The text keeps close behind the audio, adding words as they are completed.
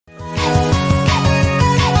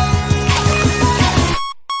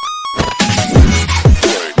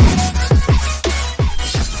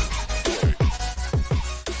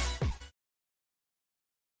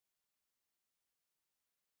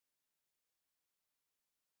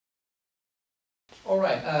All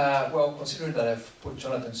right. Well, considering that I've put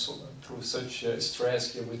Jonathan through such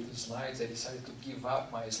stress here with the slides, I decided to give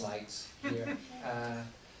up my slides here.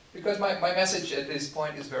 Because my message at this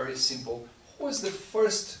point is very simple. Who is the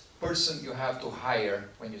first person you have to hire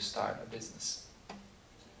when you start a business?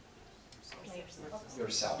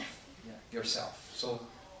 Yourself. Yeah, yourself. So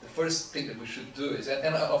the first thing that we should do is,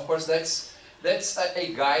 and of course that's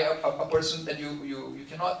a guy, a person that you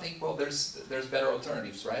cannot think, well, there's better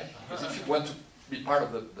alternatives, right? Because if you want to be part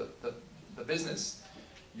of the business,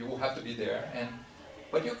 you will have to be there.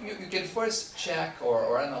 But you can first check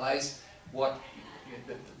or analyze what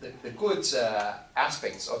the good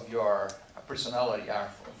aspects of your personality are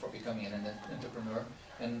for becoming an entrepreneur,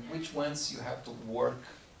 and which ones you have to work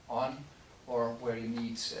on, or where you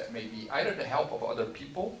need maybe either the help of other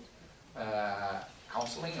people,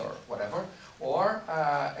 counseling or whatever, or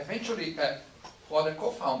eventually other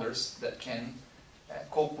co-founders that can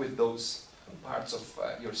cope with those parts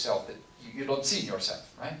of yourself that you don't see in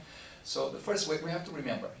yourself, right? So the first way, we have to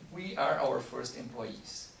remember, we are our first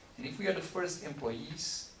employees. And if we are the first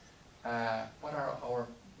employees, what are our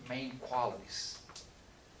main qualities?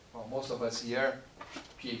 Well, most of us here,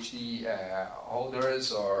 PhD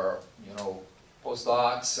holders or,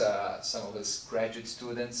 postdocs, some of us graduate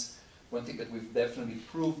students, one thing that we've definitely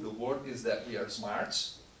proved the world is that we are smart,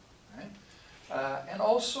 right? And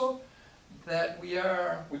also that we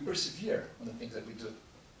persevere on the things that we do.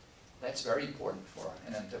 That's very important for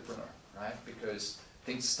an entrepreneur, right? Because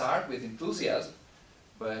things start with enthusiasm,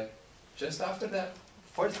 but just after that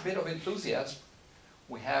first bit of enthusiasm,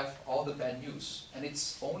 we have all the bad news. And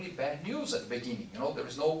it's only bad news at the beginning. There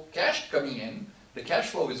is no cash coming in. The cash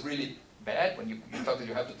flow is really bad. When you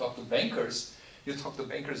have to talk to bankers, you talk to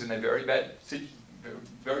bankers in a very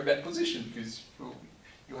bad position because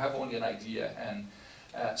you have only an idea. And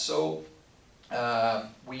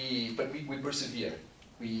we persevere.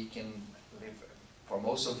 We can live, for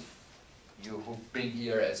most of you who've been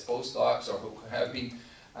here as postdocs or who have been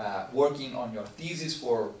working on your thesis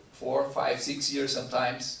for 4, 5, 6 years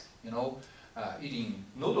sometimes, eating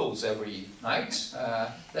noodles every night,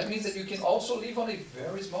 that means that you can also live on a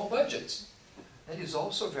very small budget. That is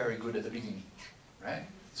also very good at the beginning, right?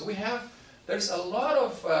 So there's a lot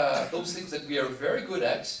of those things that we are very good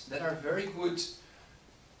at that are very good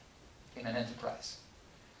in an enterprise.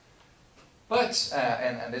 But,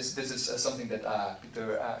 and this is something that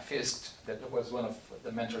Peter Fisk, that was one of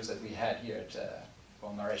the mentors that we had here at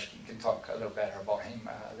well, Naresh can talk a little better about him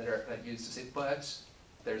later, that used to say, but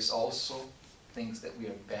there's also things that we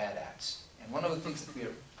are bad at. And one of the things that we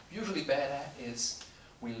are usually bad at is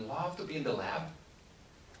we love to be in the lab,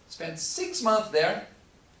 spend 6 months there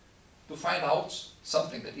to find out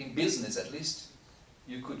something that in business at least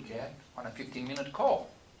you could get on a 15-minute call,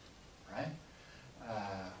 right?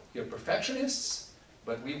 We're perfectionists,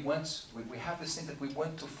 but we have this thing that we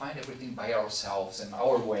want to find everything by ourselves in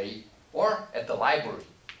our way, or at the library,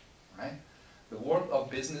 right? The work of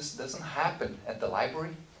business doesn't happen at the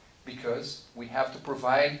library because we have to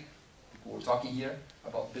provide, we're talking here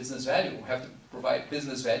about business value, we have to provide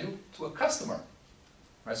business value to a customer,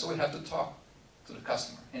 right? So we have to talk to the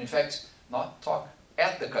customer. And in fact, not talk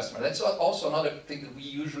at the customer. That's also another thing that we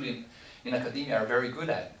usually in academia are very good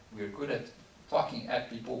at. We're good at talking at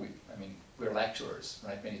people. We're lecturers,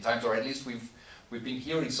 right? Many times, or at least we've been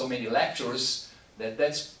hearing so many lectures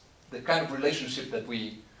that's the kind of relationship that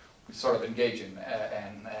we sort of engage in.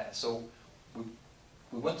 So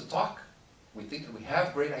we want to talk. We think that we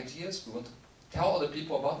have great ideas. We want to tell other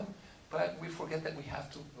people about them, but we forget that we have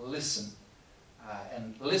to listen.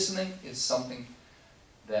 And listening is something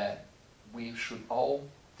that we should all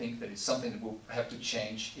think that it's something that we'll have to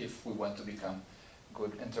change if we want to become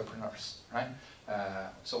good entrepreneurs, right?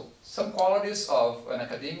 So some qualities of an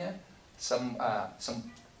academia, some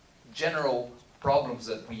general problems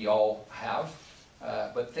that we all have,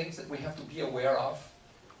 but things that we have to be aware of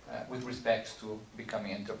with respect to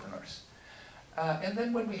becoming entrepreneurs. And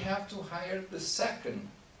then when we have to hire the second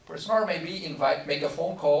person, or maybe make a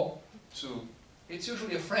phone call to, it's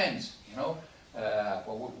usually a friend,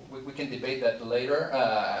 well, we can debate that later.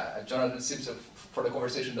 Jonathan seems to, for the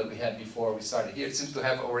conversation that we had before we started here, it seems to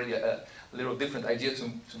have already a little different idea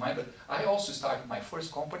to mine, but I also started my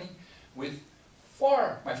first company with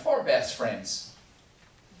my four best friends.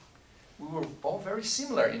 We were all very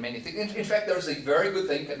similar in many things. In fact, there's a very good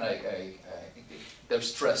thing, and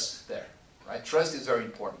there's trust there, right? Trust is very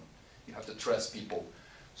important. You have to trust people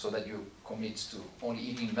so that you commit to only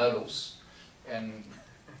eating noodles and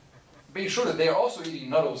being sure that they're also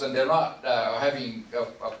eating noodles and they're not having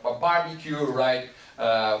a barbecue, right,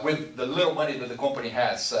 with the little money that the company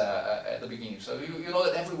has at the beginning. So you know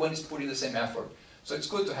that everyone is putting the same effort So it's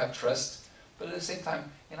good to have trust, but at the same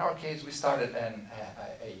time, in our case, we started, and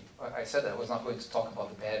I said I was not going to talk about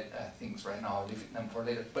the bad things right now, I'll leave them for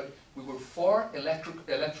later, but we were 4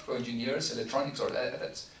 electrical engineers, electronics, or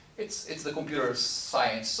it's the computer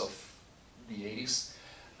science of the 80s,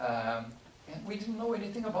 and we didn't know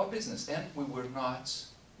anything about business, and we were not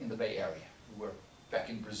in the Bay Area, we were back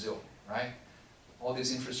in Brazil, right? All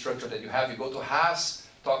this infrastructure that you have, you go to Haas,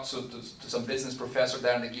 talk to some business professor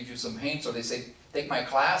there and they give you some hints, or they say, take my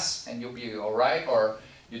class and you'll be all right, or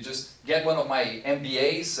you just get one of my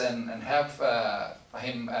MBAs and have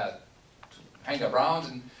him hang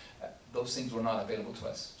around, and those things were not available to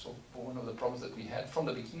us. So one of the problems that we had from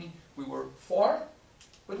the beginning, we were 4,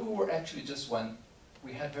 but we were actually just 1.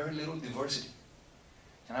 We had very little diversity.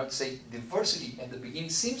 And I would say diversity at the beginning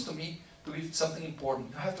seems to me to be something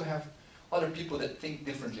important. You have to have other people that think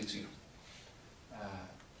differently to you.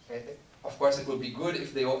 Of course, it would be good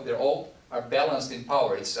if they all are balanced in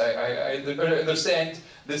power. I understand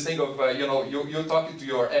this thing of, you're talking to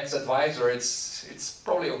your ex-advisor. It's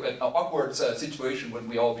probably an awkward situation when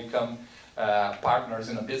we all become partners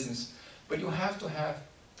in a business. But you have to have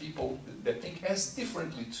people that think as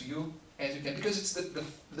differently to you as you can, because it's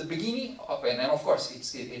the beginning of, and of course,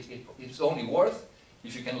 it's only worth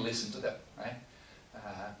if you can listen to them, right?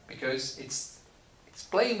 Because it's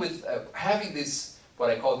playing with having this, what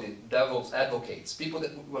I call the devil's advocates, people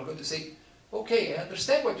that were going to say, okay, I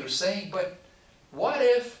understand what you're saying, but what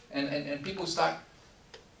if, and people start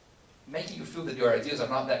making you feel that your ideas are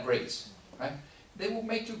not that great, right? They will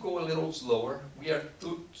make you go a little slower.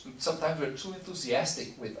 Sometimes we're too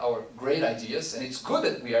enthusiastic with our great ideas, and it's good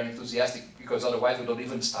that we are enthusiastic because otherwise we don't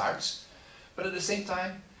even start. But at the same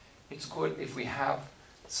time, it's good if we have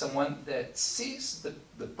someone that sees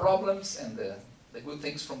the problems and the good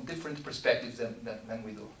things from different perspectives than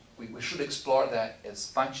we do. We should explore that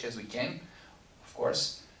as much as we can, of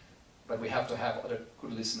course, but we have to have other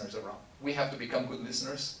good listeners around. We have to become good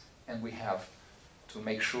listeners, and we have to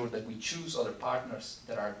make sure that we choose other partners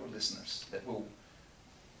that are good listeners, that will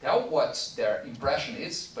tell what their impression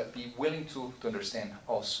is, but be willing to understand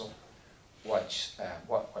also what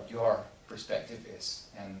your perspective is,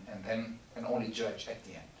 and only judge at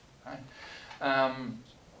the end. Right?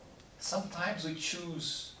 Sometimes we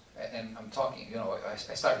choose, and I'm talking,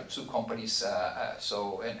 I started 2 companies,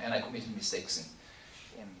 and I committed mistakes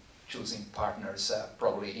in choosing partners,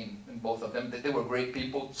 probably in both of them. They were great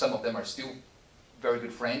people. Some of them are still very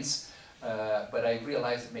good friends, but I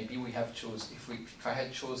realized that maybe we have chosen, if I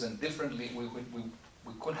had chosen differently,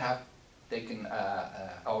 we could have taken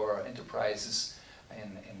our enterprises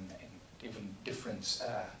in even different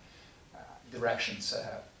directions,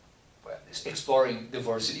 exploring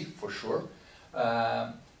diversity for sure,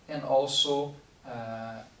 and also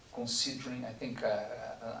considering, I think,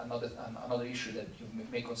 another issue that you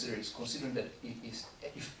may consider is considering that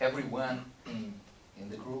if everyone in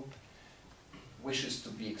the group wishes to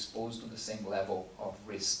be exposed to the same level of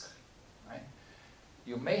risk, right?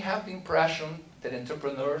 You may have the impression that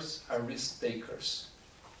entrepreneurs are risk takers.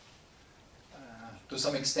 To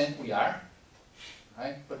some extent we are,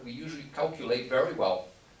 right? But we usually calculate very well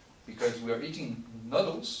because we are eating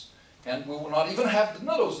noodles, and we will not even have the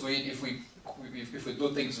noodles to eat if we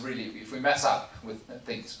do things really, if we mess up with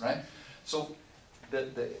things, right? So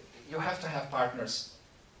you have to have partners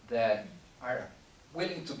that are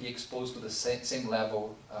willing to be exposed to the same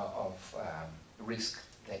level of risk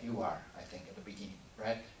that you are, I think, at the beginning,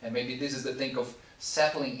 right? And maybe this is the thing of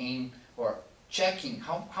settling in or checking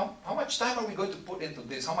how much time are we going to put into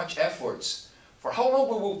this, how much efforts, for how long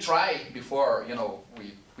we will try before,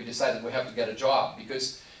 we decide that we have to get a job.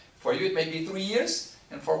 Because for you it may be 3 years,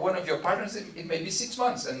 and for one of your partners it may be 6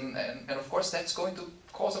 months, and of course that's going to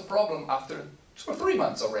cause a problem after 2 or 3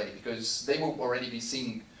 months already, because they will already be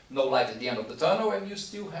seeing no light at the end of the tunnel, and you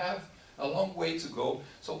still have a long way to go.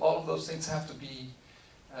 So all of those things have to be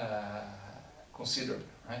considered,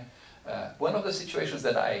 right? One of the situations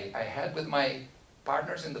that I had with my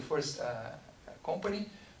partners in the first company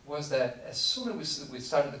was that as soon as we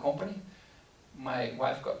started the company, my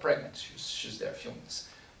wife got pregnant. She's there a few months.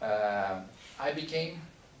 I became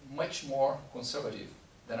much more conservative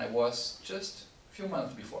than I was just a few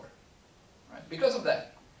months before, right? Because of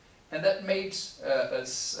that. And that made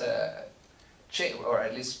us change, or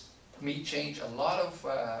at least me, change a lot of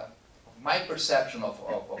my perception of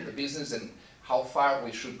the business and how far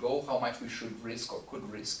we should go, how much we should risk or could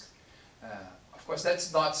risk. Of course,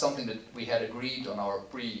 that's not something that we had agreed on our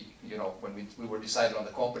when we were deciding on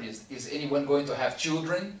the company. Is anyone going to have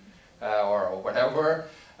children or whatever?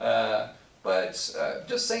 But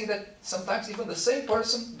just saying that sometimes even the same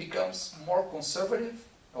person becomes more conservative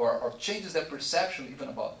or changes their perception even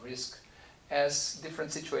about risk as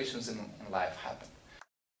different situations in life happen.